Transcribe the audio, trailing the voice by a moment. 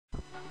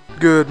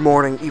Good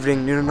morning,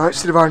 evening, noon and night.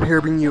 SteelOfIron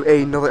here bringing you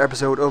another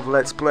episode of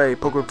Let's Play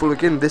Pokemon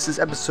Fooligan. This is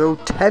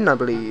episode 10, I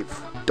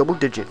believe. Double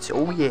digits,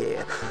 oh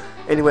yeah.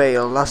 Anyway,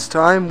 last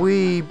time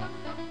we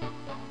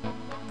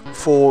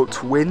fought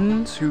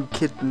twins who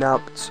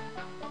kidnapped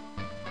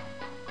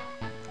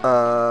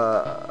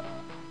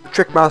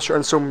Trickmaster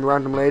and some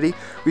random lady.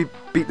 We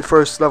beat the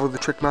first level of the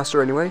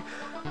Trickmaster anyway.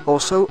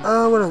 Also,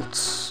 what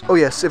else? Oh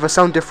yes, if I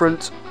sound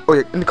different, oh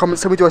yeah, in the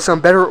comments tell me do I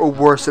sound better or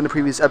worse than the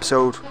previous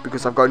episode,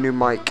 because I've got a new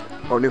mic,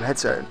 or a new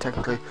headset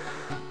technically,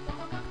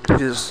 which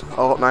is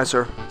a lot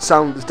nicer.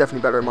 Sound is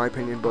definitely better in my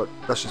opinion, but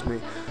that's just me.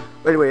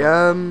 But anyway,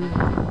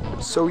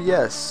 so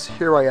yes,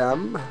 here I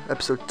am,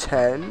 episode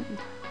 10.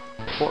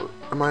 What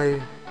am I?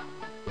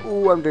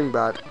 Oh, I'm doing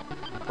bad.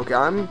 Okay,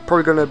 I'm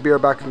probably gonna be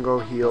right back and go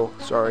heal,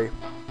 sorry.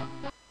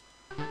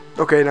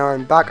 Okay, now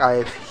I'm back. I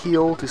have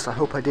healed. At least I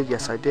hope I did.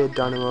 Yes, I did.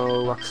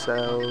 Dynamo,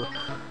 Axel.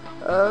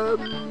 I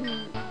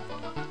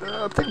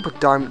think I put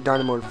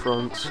Dynamo in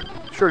front.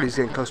 Surely he's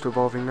getting close to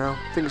evolving now.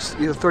 I think it's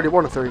either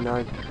 31 or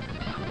 39.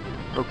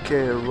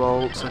 Okay, a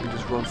roll, so I can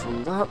just run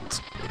from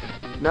that.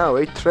 Now,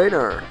 a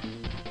trainer.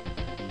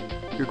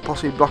 You could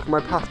possibly block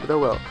my path, but oh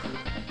well.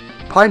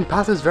 Pine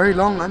path is very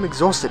long. I'm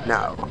exhausted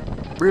now.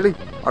 Really?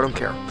 I don't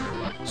care.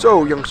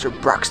 So, youngster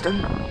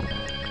Braxton,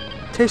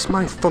 taste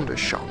my Thunder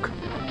Shock.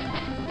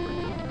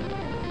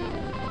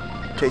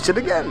 Taste it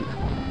again.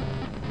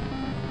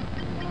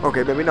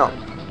 Okay, maybe not.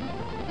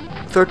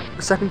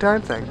 Second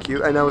time, thank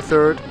you. And now a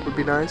third would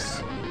be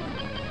nice.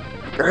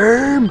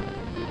 Game!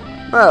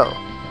 Well,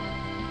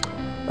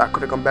 that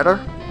could have gone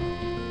better.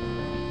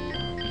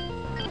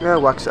 Yeah,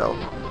 Waxel.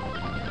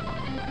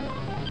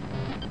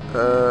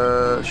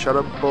 Shut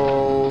up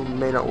ball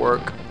may not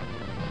work.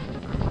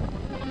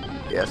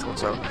 Yeah, I thought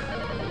so.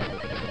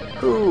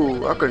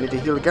 Ooh, I'm gonna need to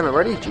heal again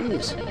already,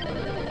 jeez.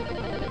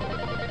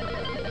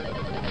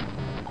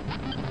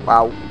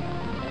 Wow,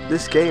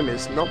 this game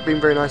is not being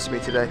very nice to me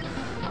today.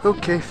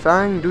 Okay,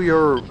 Fang, do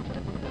your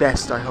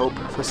best, I hope.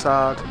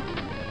 Facade.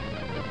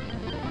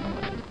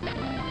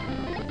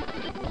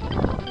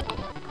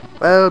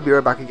 Well, be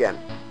right back again.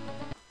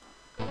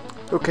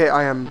 Okay,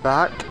 I am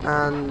back,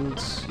 and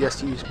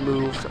yes, he's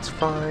moved, that's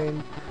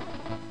fine.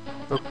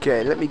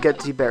 Okay, let me get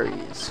the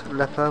berries.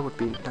 Leper would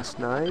be, that's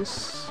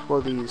nice.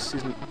 Well, these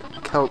isn't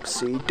kelp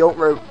seed. Don't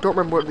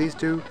remember what these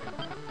do.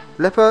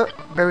 Leper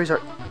berries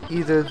are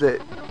either the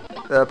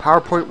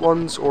PowerPoint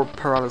ones or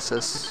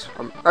paralysis.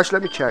 Actually,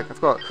 let me check. I've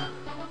got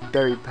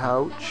berry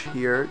pouch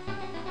here.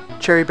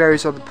 Cherry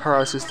berries are the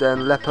paralysis,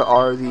 then leper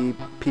are the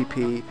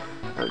PP.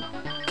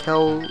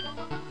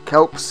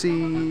 Kelp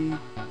seed.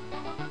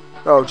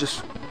 Oh,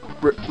 just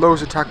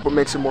lowers attack but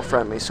makes it more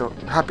friendly. So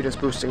happiness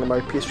boosting, and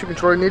my PS3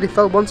 controller nearly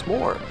fell once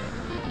more.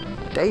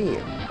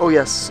 Damn. Oh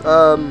yes.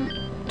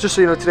 Just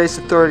so you know, today's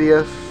the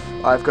 30th.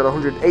 I've got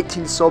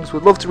 118 subs.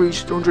 Would love to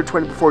reach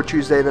 120 before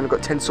Tuesday. Then I've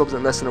got 10 subs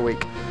in less than a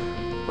week.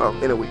 Well,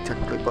 in a week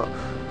technically, but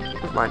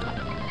never mind.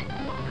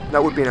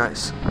 That would be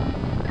nice.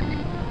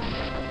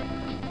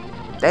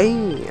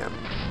 Damn.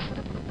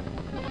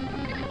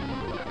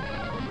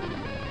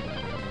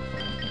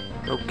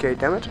 Okay,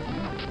 damn it.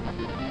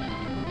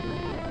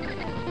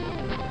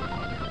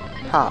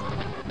 Ha.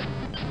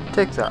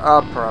 Take that.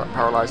 Ah,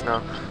 paralyzed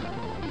now.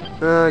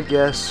 I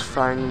guess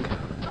Fang.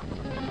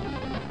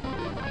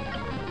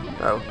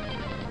 Oh.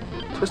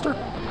 Twister?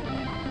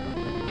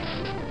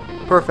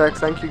 Perfect,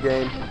 thank you,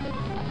 game.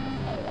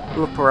 I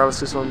love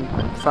paralysis on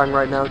Fang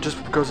right now,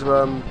 just because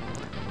of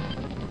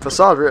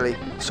Facade, really.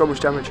 So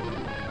much damage.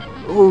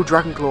 Oh,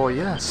 Dragon Claw,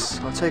 yes.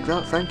 I'll take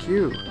that, thank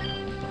you.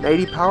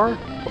 80 power?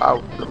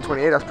 Wow, level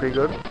 28, that's pretty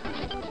good.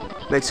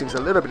 Makes things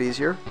a little bit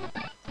easier.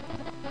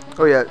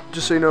 Oh yeah,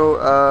 just so you know,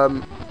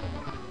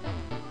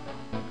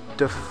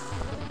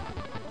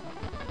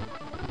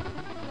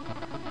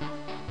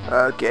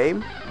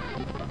 game?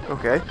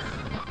 Okay.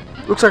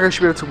 Looks like I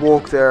should be able to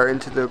walk there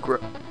into the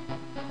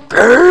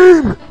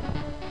game!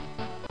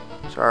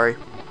 Sorry.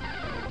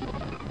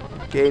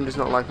 Game does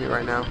not like me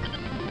right now.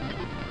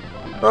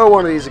 Oh,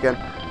 one of these again.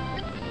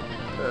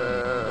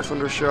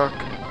 Thunder Shock.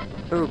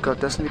 Oh god,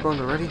 Destiny Bond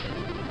already?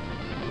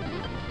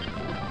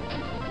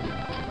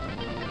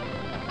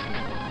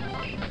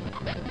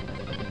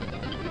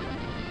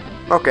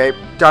 Okay,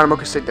 Dynamo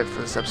can stay dead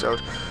for this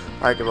episode.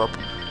 I give up.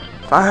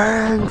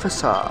 Fang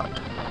Facade.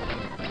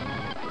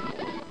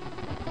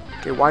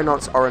 Okay, why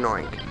nots are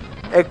annoying.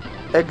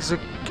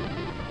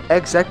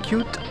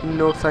 Execute?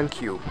 No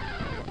thank you.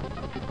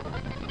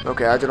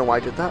 Okay, I don't know why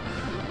I did that.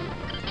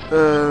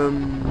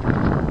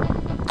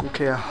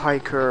 Okay, a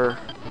hiker.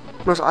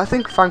 No, I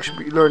think Fang should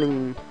be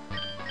learning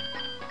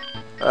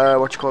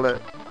what you call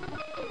it,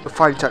 a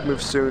fighting type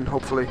move soon,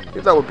 hopefully.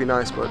 Yeah, that would be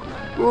nice, but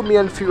me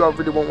and few, I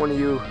really want one of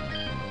you.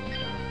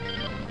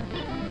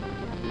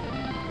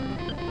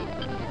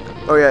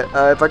 Oh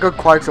yeah, if I go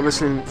quiet because I'm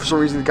listening for some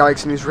reason the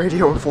Galaxy News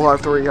radio in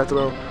Fallout 3, I don't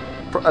know.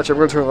 Actually, I'm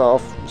going to turn that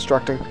off,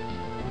 distracting.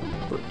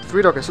 But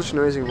Three Dog has such an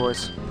amazing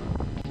voice.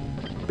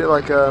 A bit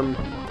like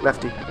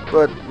Lefty,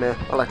 but nah,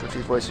 I like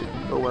Lefty's voice.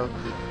 Oh well.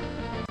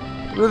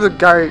 Another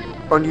guy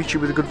on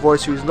YouTube with a good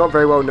voice who's not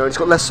very well known. He's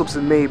got less subs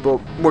than me, but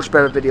much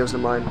better videos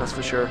than mine, that's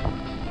for sure.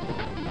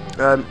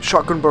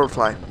 Shotgun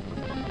Butterfly.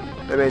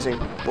 Amazing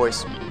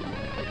voice.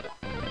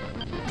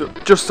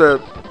 Just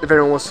if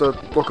anyone wants to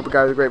look up a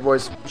guy with a great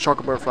voice,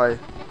 Shotgun Butterfly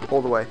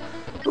all the way.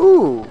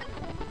 Ooh.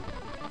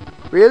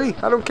 Really?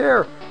 I don't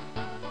care.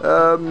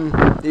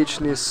 Each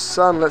in his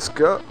sun, let's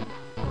go.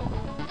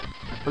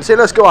 I'm saying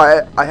let's go,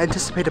 I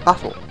anticipate a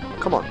battle.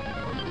 Come on.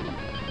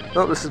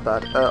 Oh, this is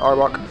bad.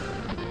 Arbok.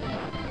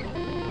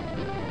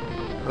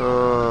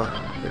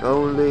 If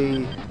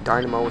only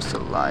Dynamo was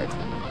still alive.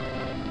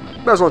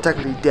 Might as well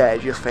technically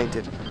dead, just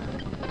fainted.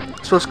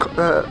 I suppose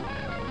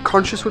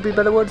conscious would be a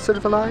better word instead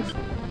of alive?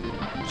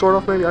 Sort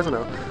of, maybe, I don't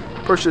know.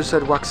 First just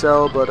said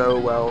Waxel, but oh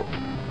well.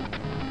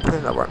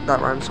 That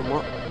rhymes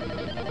somewhat.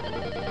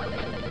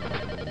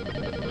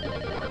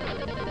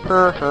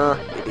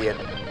 Idiot.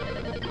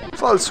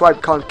 False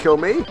swipe can't kill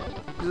me.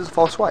 This is a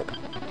false swipe.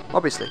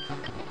 Obviously.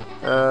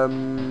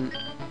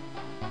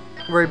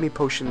 Raid me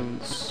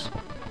potions.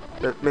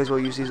 May as well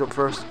use these up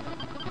first.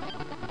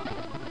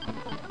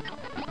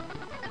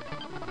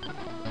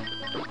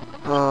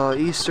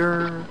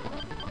 Easter.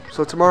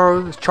 So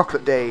tomorrow is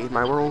chocolate day in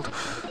my world.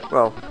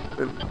 Well,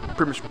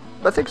 pretty much,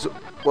 I think so.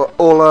 Well,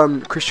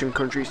 all Christian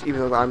countries, even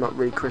though I'm not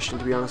really Christian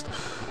to be honest.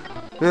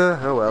 Yeah,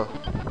 oh well.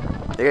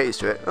 I get used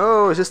to it.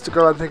 Oh, is this the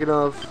girl I'm thinking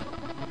of?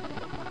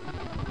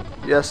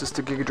 Yes, it's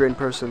the Giga Drain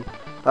person.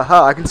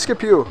 Aha, I can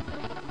skip you.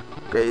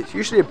 Okay, it's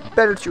usually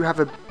better to have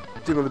a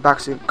thing on the back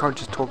so you can't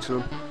just talk to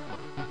them.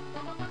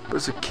 But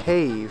it's a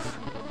cave.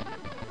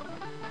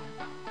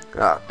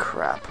 Ah,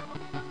 crap.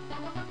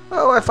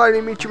 Oh, I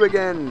finally meet you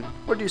again.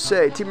 What do you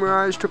say? Team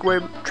Mirage took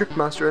away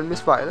Trickmaster and Miss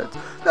Violet.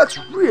 That's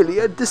really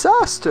a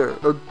disaster.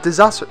 A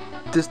disaster.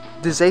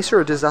 Disaster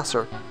or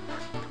disaster?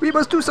 We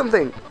must do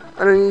something.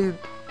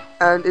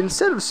 And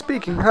instead of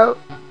speaking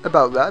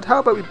about that, how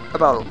about we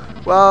battle?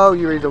 Well,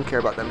 you really don't care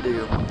about them, do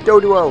you?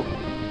 Doduo.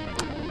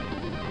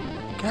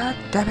 God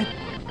damn it.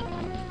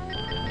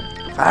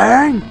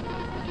 Fine.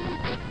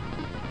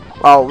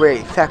 Oh,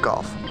 really? Feck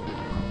off.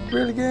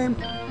 Really, game?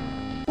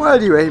 Why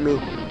do you hate me?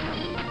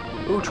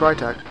 Ooh,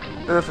 Tri-Tac.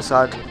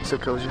 Facade. Still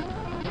kills you.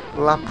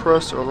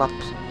 Lapras or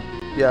Laps.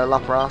 Yeah,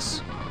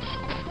 Lapras.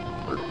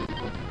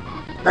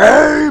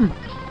 Aim!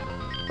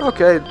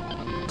 Okay,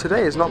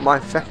 today is not my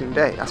fecking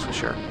day, that's for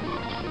sure.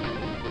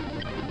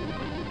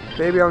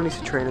 Maybe I'll need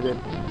to train a bit.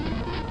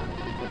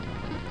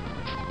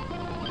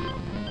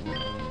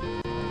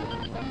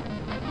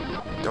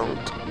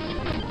 Don't.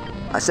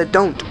 I said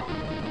don't!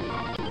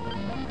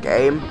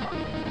 Game.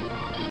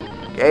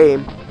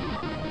 Game.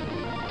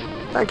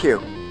 Thank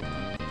you.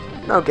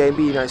 Now game,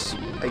 be nice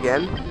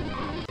again.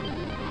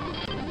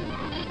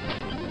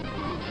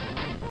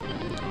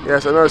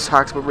 Yes, I know it's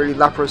hacks, but really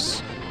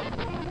Lapras.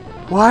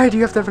 Why do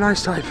you have to have an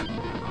ice type?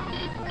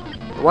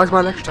 Why does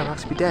my electric type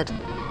have to be dead?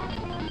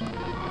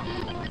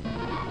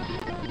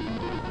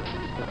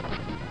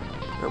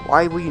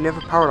 Why were you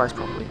never paralyzed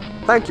properly?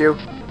 Thank you.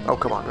 Oh,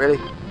 come on, really?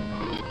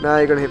 Now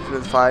you're gonna hit for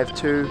the 5,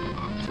 2,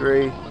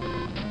 3.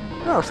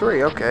 Oh,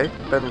 3, okay.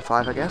 Better than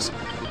 5, I guess.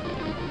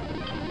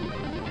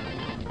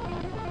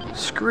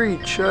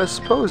 Screech, I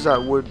suppose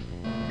that would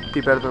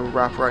be better than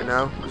Rap right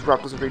now, because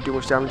Rap doesn't really do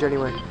much damage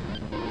anyway.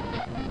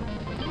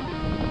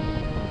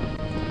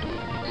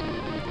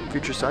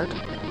 Future Sight.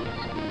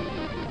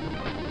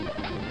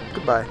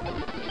 Goodbye.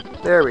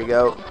 There we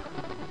go.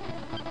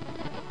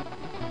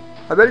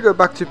 I better go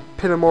back to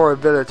Pinamora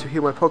Villa to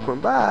heal my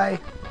Pokemon. Bye!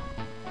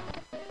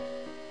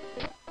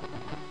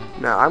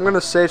 Now, I'm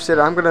gonna save state.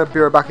 I'm gonna be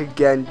right back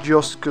again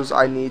just because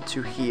I need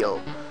to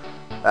heal.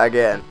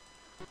 Again.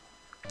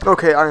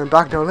 Okay, I am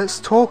back now. Let's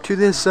talk to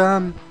this,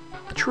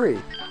 tree.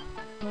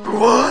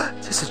 What?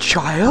 Is this a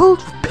child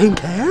with pink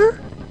hair?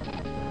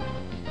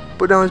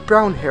 But now it's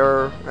brown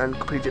hair and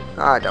completely...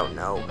 I don't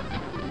know.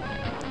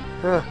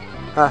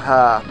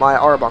 Haha, my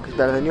Arbok is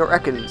better than your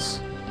Ekans.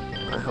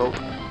 I hope.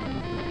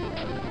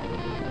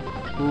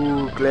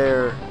 Ooh,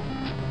 glare.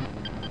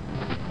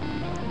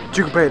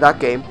 You can play that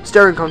game.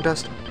 Staring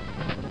contest.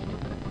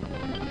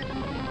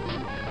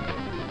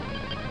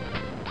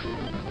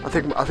 I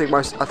think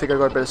I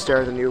got a better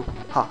stare than you.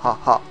 Ha ha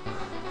ha.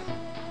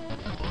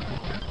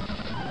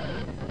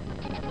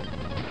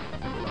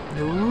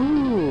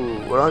 Ooh,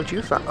 what aren't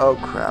you found? Oh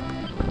crap.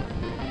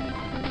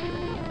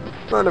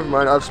 Oh, never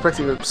mind. I was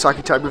expecting a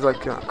Psychic type move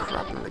like, oh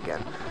crap, not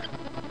again.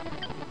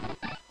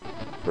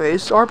 Wait,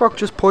 is Arbok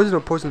just poison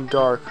or poison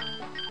dark?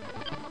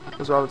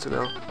 That's what I want to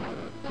know.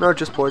 No,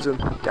 just poison.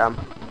 Damn.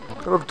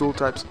 I love dual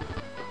types.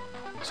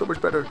 So much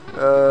better.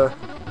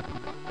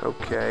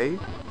 Okay.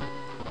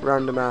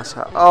 Random ass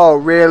hat. Oh,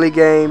 really,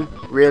 game?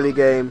 Really,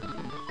 game?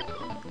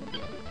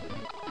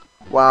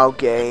 Wow,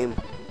 game.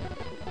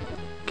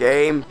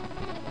 Game.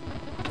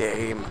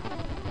 Game.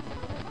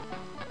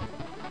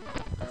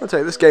 I'll tell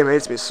you, this game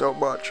hates me so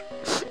much.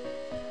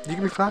 You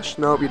give me flash?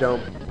 No, you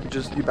don't.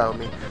 You battle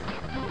me.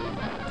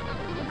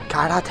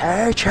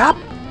 Karate chop!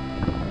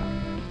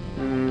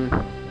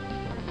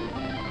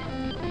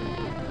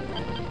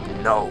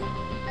 No.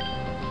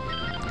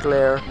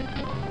 Glare.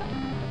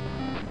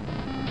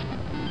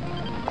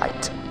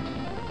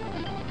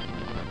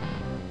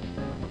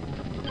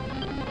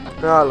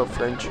 Ah, I love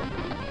flinch.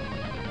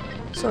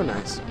 So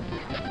nice.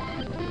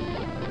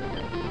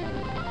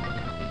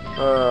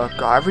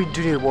 God, I really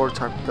do need a water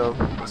type though.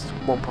 That's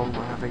one problem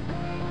I'm having.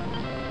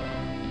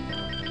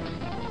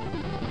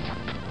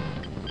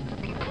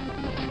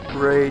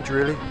 Rage,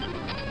 really?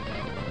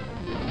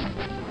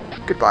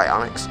 Goodbye,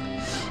 Onyx.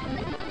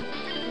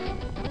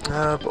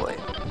 Oh boy.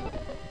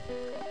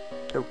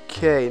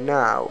 Okay,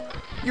 now,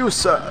 you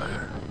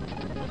sir.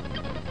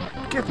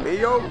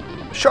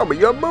 Show me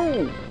your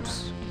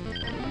moves.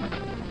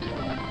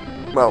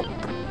 Well,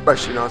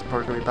 actually no, it's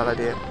probably gonna be a bad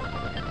idea.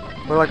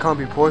 Well, I can't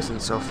be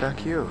poisoned, so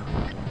fuck you.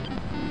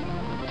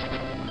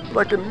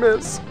 But I can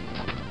miss.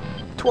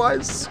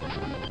 Twice.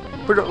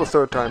 But not the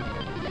third time.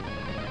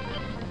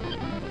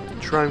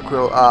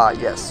 Tranquil, ah,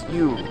 yes,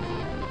 you.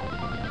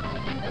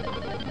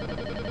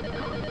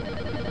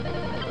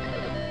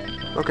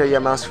 Okay, yeah,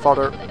 mask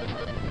fodder.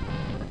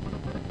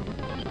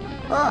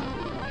 Ah!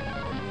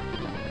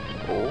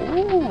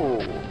 Ooh.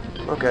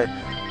 Okay.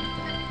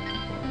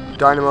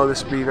 Dynamo,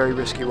 this will be very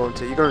risky,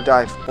 won't it? You're gonna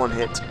die one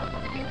hit.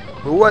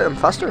 Ooh, I'm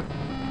faster.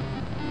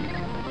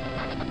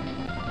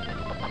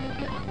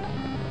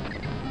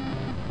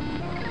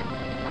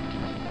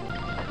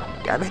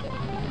 Damn it.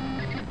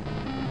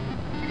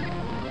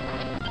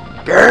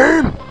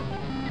 Game!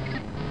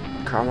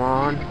 Come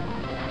on.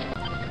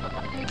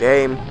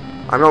 Game.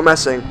 I'm not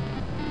messing.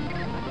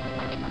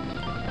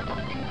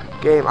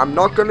 Game, I'm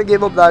not gonna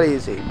give up that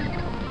easy.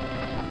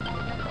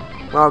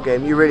 Oh,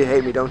 game, you really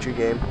hate me, don't you,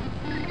 game?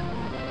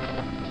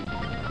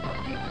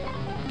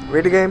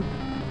 Really, game?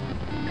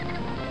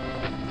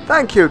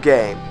 Thank you,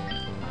 game.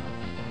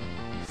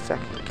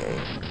 Fucking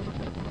game.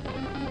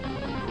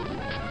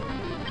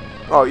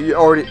 Oh, you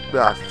already...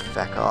 Ah,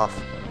 feck off.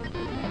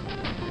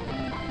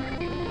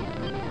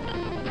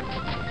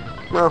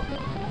 Well,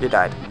 you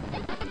died.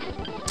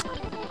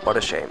 What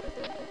a shame.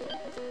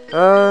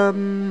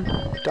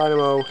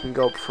 Dynamo can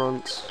go up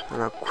front,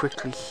 and I'll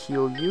quickly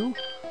heal you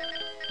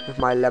with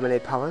my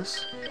lemonade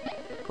powers.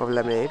 Of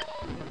lemonade.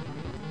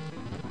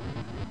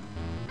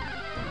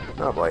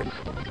 Oh boy.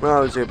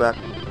 Oh, Zubat.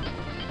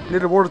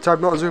 Need a water type,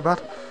 not a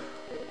Zubat.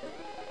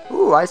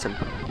 Ooh, Ison.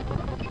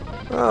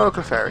 Oh,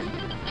 Clefairy.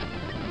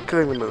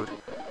 Killing the mood.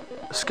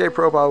 Escape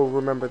rope, I will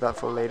remember that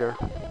for later.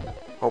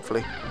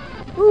 Hopefully.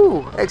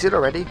 Ooh, exit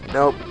already?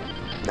 Nope.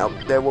 Nope,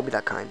 there won't be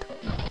that kind.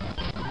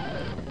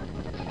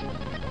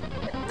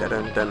 Dun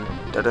dun dun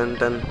dun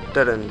dun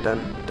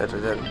dun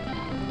dun dun.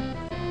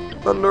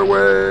 Thunder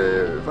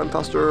wave! I'm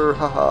faster,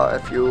 haha,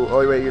 F you.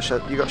 Oh wait, you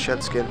got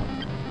shed skin.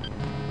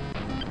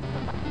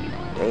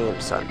 Damn,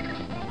 son.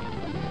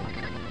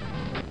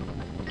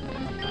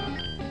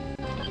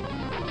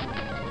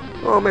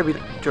 Oh, maybe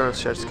Jonas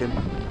shed skin.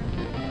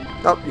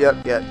 Oh,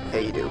 yep, yeah, yeah,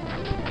 you do.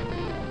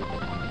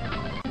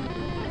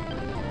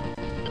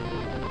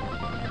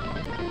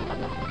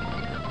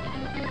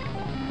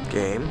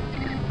 Game.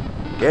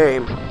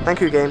 Game. Thank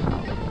you, game.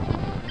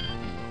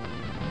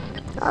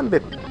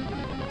 Ambip.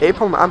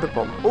 Apom,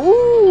 Ambipom.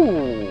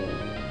 Ooh!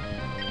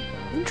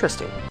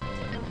 Interesting.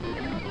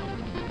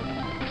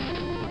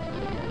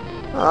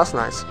 Oh, that's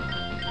nice.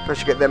 I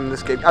should get them in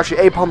this game.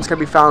 Actually, Apoms can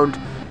be found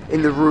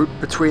in the route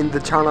between the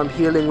town I'm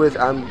healing with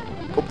and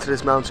up to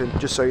this mountain,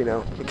 just so you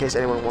know, in case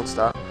anyone wants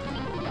that.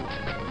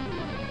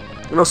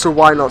 And also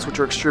Wynots, which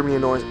are extremely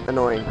annoying.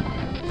 Annoying.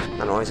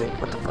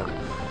 What the fuck?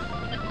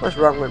 What's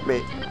wrong with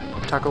me?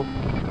 Tackle.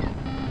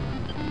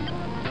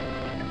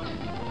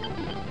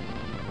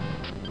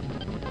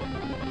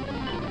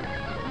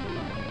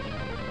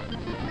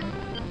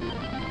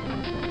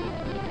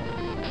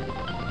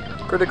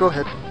 Critical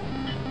hit.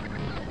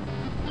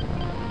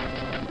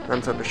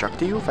 And Thunder Shock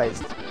to you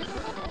face.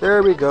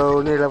 There we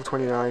go, near level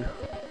 29.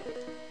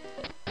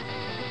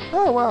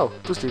 Oh wow,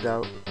 just lead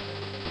out.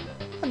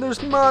 And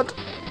there's mud.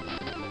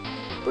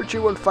 But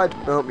you won't fight.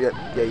 Oh yeah,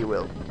 you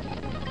will.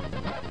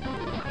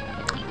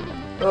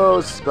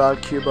 Oh, this is bad,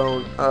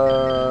 Cubone.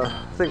 I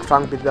think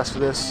Fang would be the best for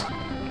this.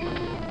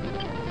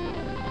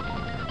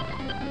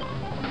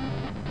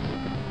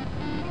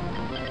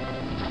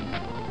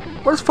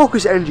 What does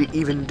Focus Energy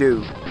even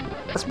do?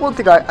 That's one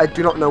thing I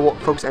do not know what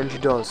Focus Energy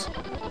does.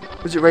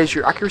 Does it raise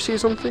your accuracy or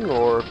something,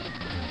 or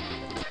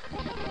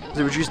does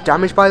it reduce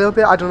damage by a little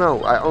bit? I don't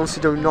know. I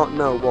honestly do not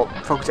know what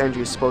Focus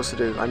Energy is supposed to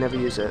do. I never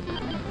use it.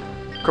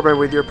 Come in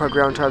with your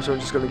ground type, so I'm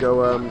just gonna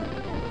go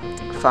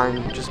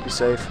Fang, just to be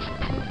safe.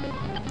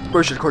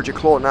 We should call your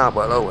Claw now,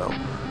 but oh well.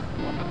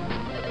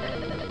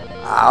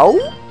 Ow!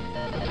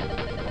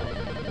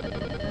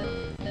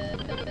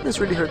 This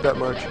really hurt that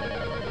much.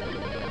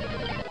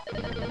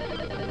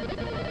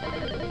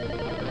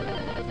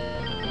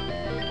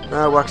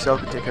 Waxel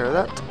can take care of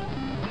that.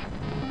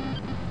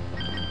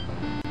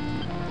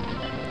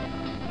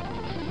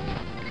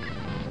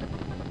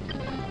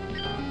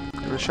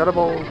 Gonna Shadow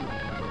Ball.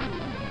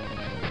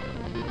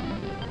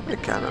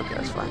 It can, okay,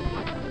 that's fine.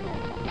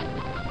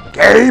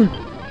 Game!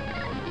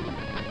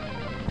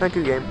 Thank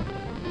you, game.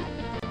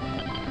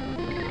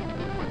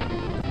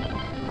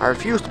 I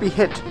refuse to be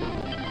hit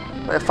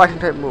by a fighting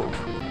type move.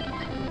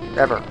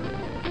 Ever.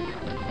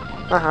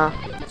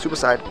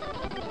 Suicide.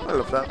 I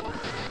love that.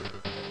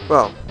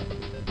 Well,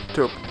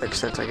 to an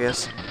extent, I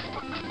guess.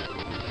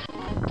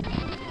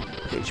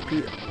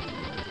 HP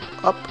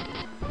up.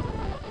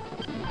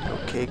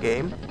 Okay,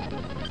 game.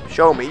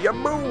 Show me your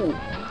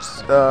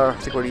moves. I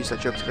think we'll use that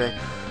joke today.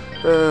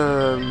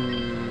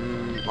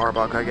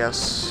 Arbok, I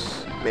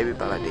guess. Maybe a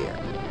bad idea.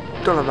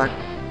 Don't have that.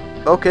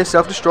 Okay,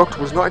 self-destruct.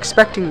 Was not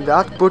expecting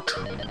that, but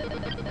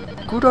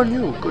good on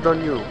you. Good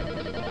on you.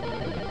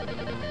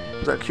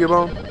 Was that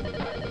Cubone?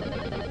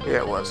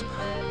 Yeah, it was.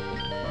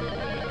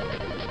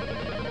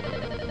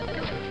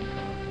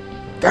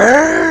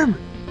 Damn!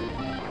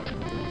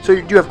 So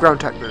you do have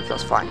ground attack moves,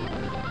 that's fine.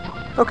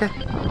 Okay.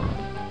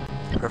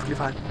 Perfectly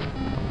fine.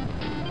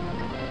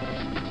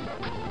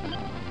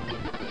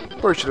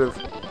 Or should have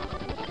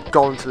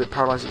gone into the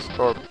paralysis,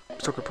 or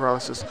stuck with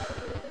paralysis.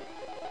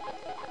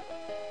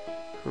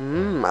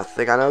 I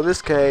think I know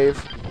this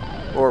cave.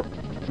 Or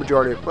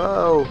majority of,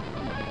 well,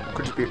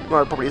 could just be,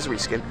 well, it probably is a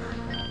reskin.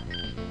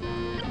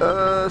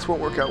 This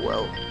won't work out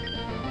well.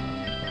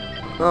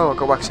 Oh, I'll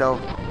go back cell.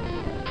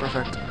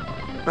 Perfect.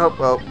 Oh,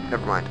 well,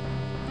 never mind.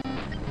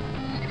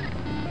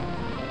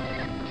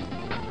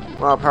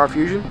 Wow, power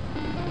fusion?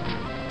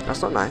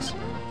 That's not nice.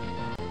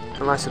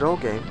 Not nice at all,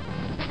 game.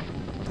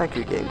 Thank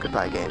you, game.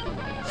 Goodbye, game.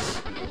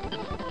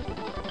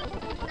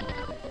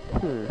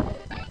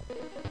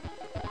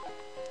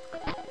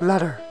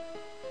 Ladder.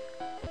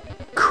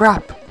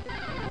 Crap.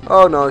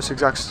 Oh no, it's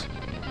exact.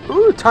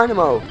 Ooh,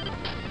 Dynamo.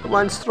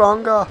 Mine's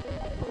stronger.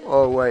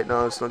 Oh wait,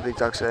 no, it's not the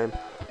exact same.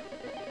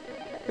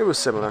 It was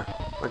similar.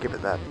 I'll give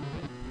it that.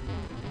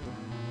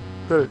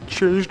 It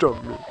changed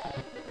on me.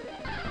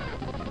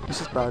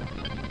 This is bad.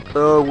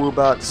 Oh,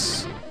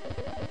 Woobats.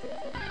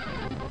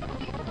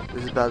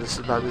 This is bad, this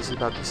is bad, this is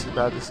bad, this is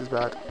bad, this is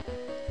bad.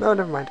 No,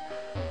 never mind.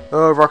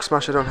 Oh, Rock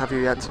Smash, I don't have you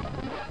yet.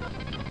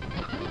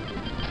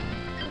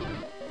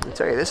 I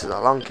tell you, this is a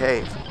long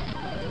cave.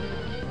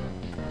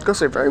 It's gotta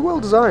say, very well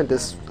designed,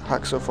 this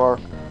hack so far.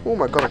 Oh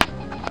my god,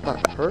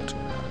 that hurt.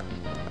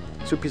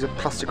 There's a piece of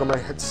plastic on my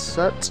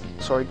headset.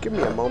 Sorry, give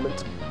me a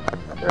moment.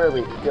 There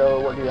we go,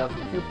 what do you have?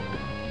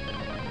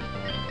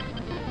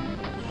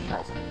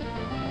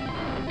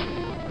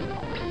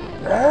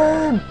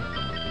 Damn!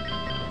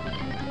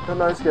 A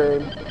nice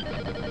game.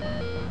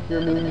 You're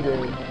a mean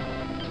game.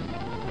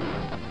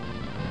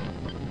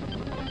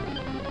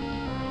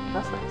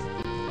 That's nice.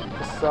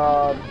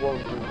 Facade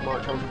won't do.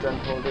 March on to Gen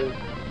will do.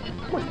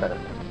 Much better.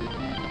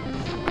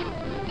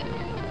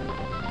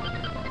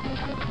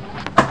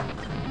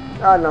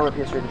 Ah, now my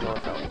PS3 controller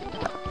fell.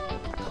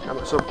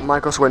 So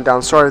mic also went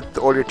down. Sorry,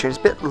 the audio changed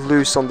a bit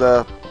loose on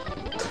the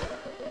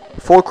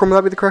fulcrum. Would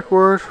that be the correct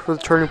word for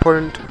the turning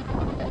point?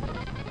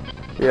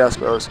 Yeah, I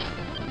suppose.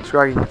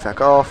 Scraggy, you can feck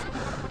off.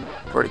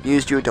 I've already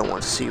used you, don't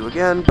want to see you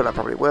again, but I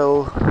probably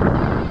will.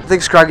 I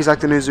think Scraggy's like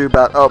the new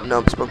Zubat. Oh,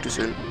 no, spoke too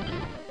soon.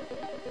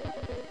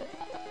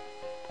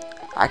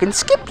 I can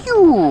skip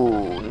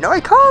you! No, I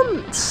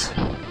can't!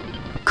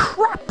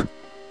 Crap!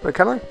 Wait,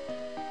 can I?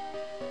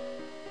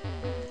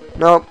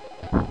 No.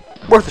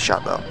 Worth a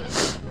shot, though.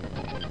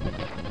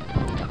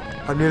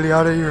 I'm nearly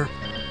out of here.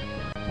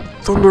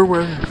 Thunder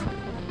Wave.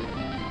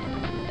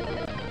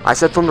 I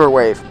said Thunder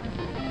Wave.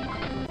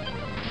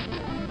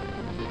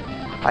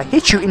 I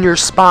hit you in your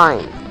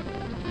spine.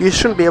 You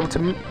shouldn't be able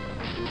to...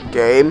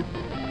 Game.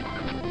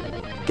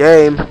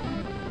 Game.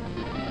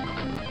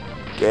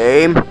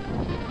 Game.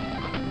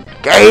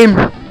 Game!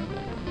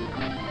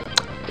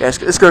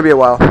 Yes, it's gonna be a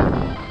while.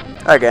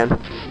 Again.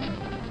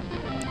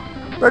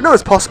 But I know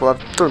it's possible,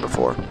 I've done it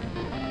before.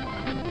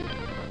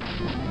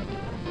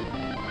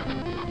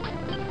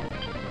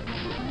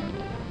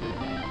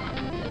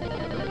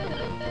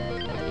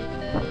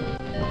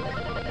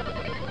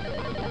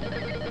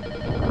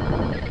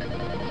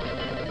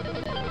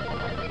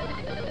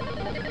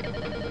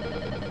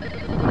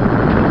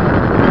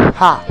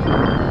 Ha!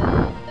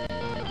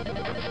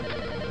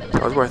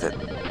 That was worth it.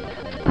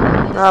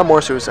 Ah,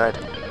 more suicide.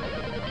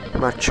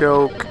 My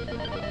choke.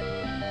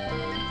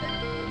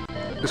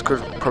 This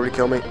could probably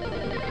kill me.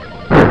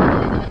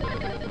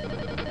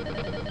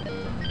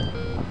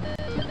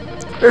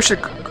 I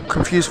should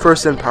confuse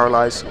first, then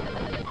paralyze.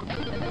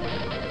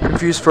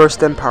 Confuse first,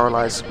 then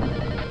paralyze.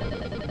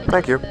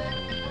 Thank you.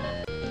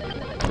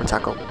 And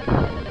tackle.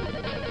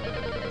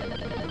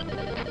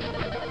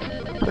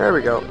 There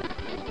we go.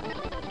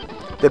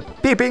 The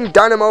beeping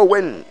dynamo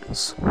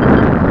wins.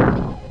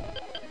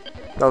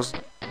 That was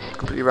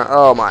completely wrong.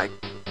 Oh my.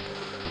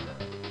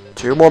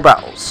 2 more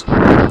battles.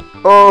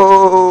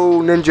 Oh,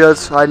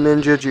 ninjas. I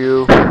ninja'd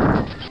you.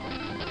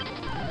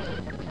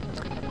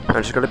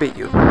 I'm just gonna beat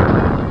you.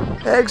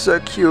 Eggs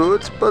are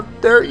cute, but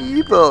they're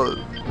evil.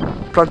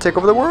 Trying to take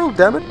over the world,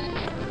 damn it.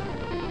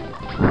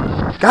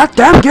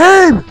 Goddamn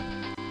game!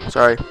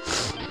 Sorry.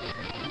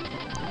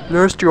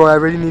 Nurse Joy, I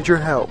really need your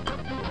help.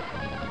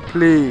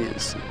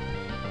 Please.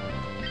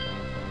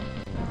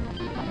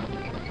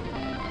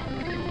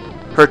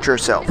 Hurt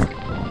yourself.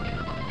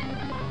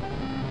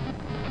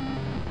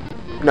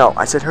 No,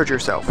 I said hurt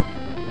yourself.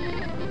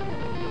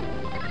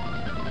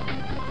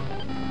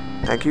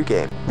 Thank you,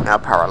 game. Now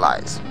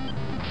paralyze.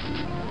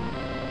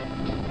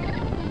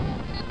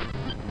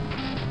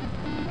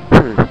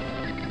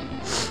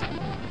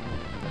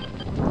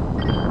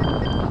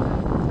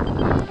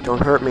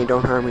 Don't hurt me,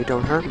 don't hurt me,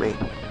 don't hurt me.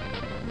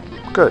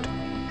 Good.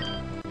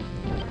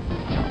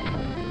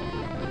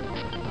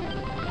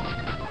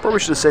 Probably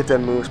should have saved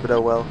them moves, but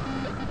oh well.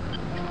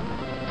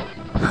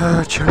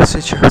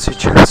 Chelsea.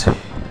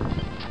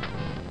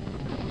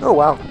 Oh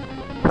wow,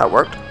 that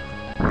worked.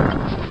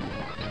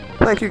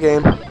 Thank you,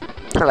 game.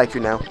 I like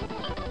you now.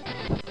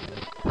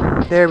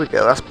 There we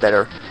go, that's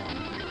better.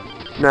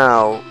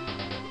 Now,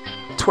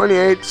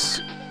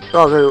 28s.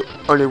 Oh,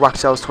 they only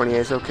wax cells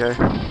 28s,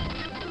 okay.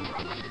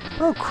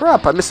 Oh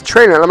crap, I missed the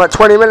training. I'm at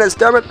 20 minutes,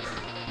 damn it.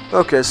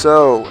 Okay,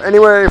 so,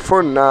 anyway,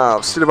 for now,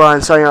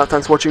 SteelOfIron signing out.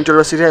 Thanks for watching. Enjoy the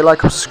rest of your day.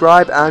 Like,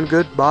 subscribe, and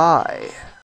goodbye.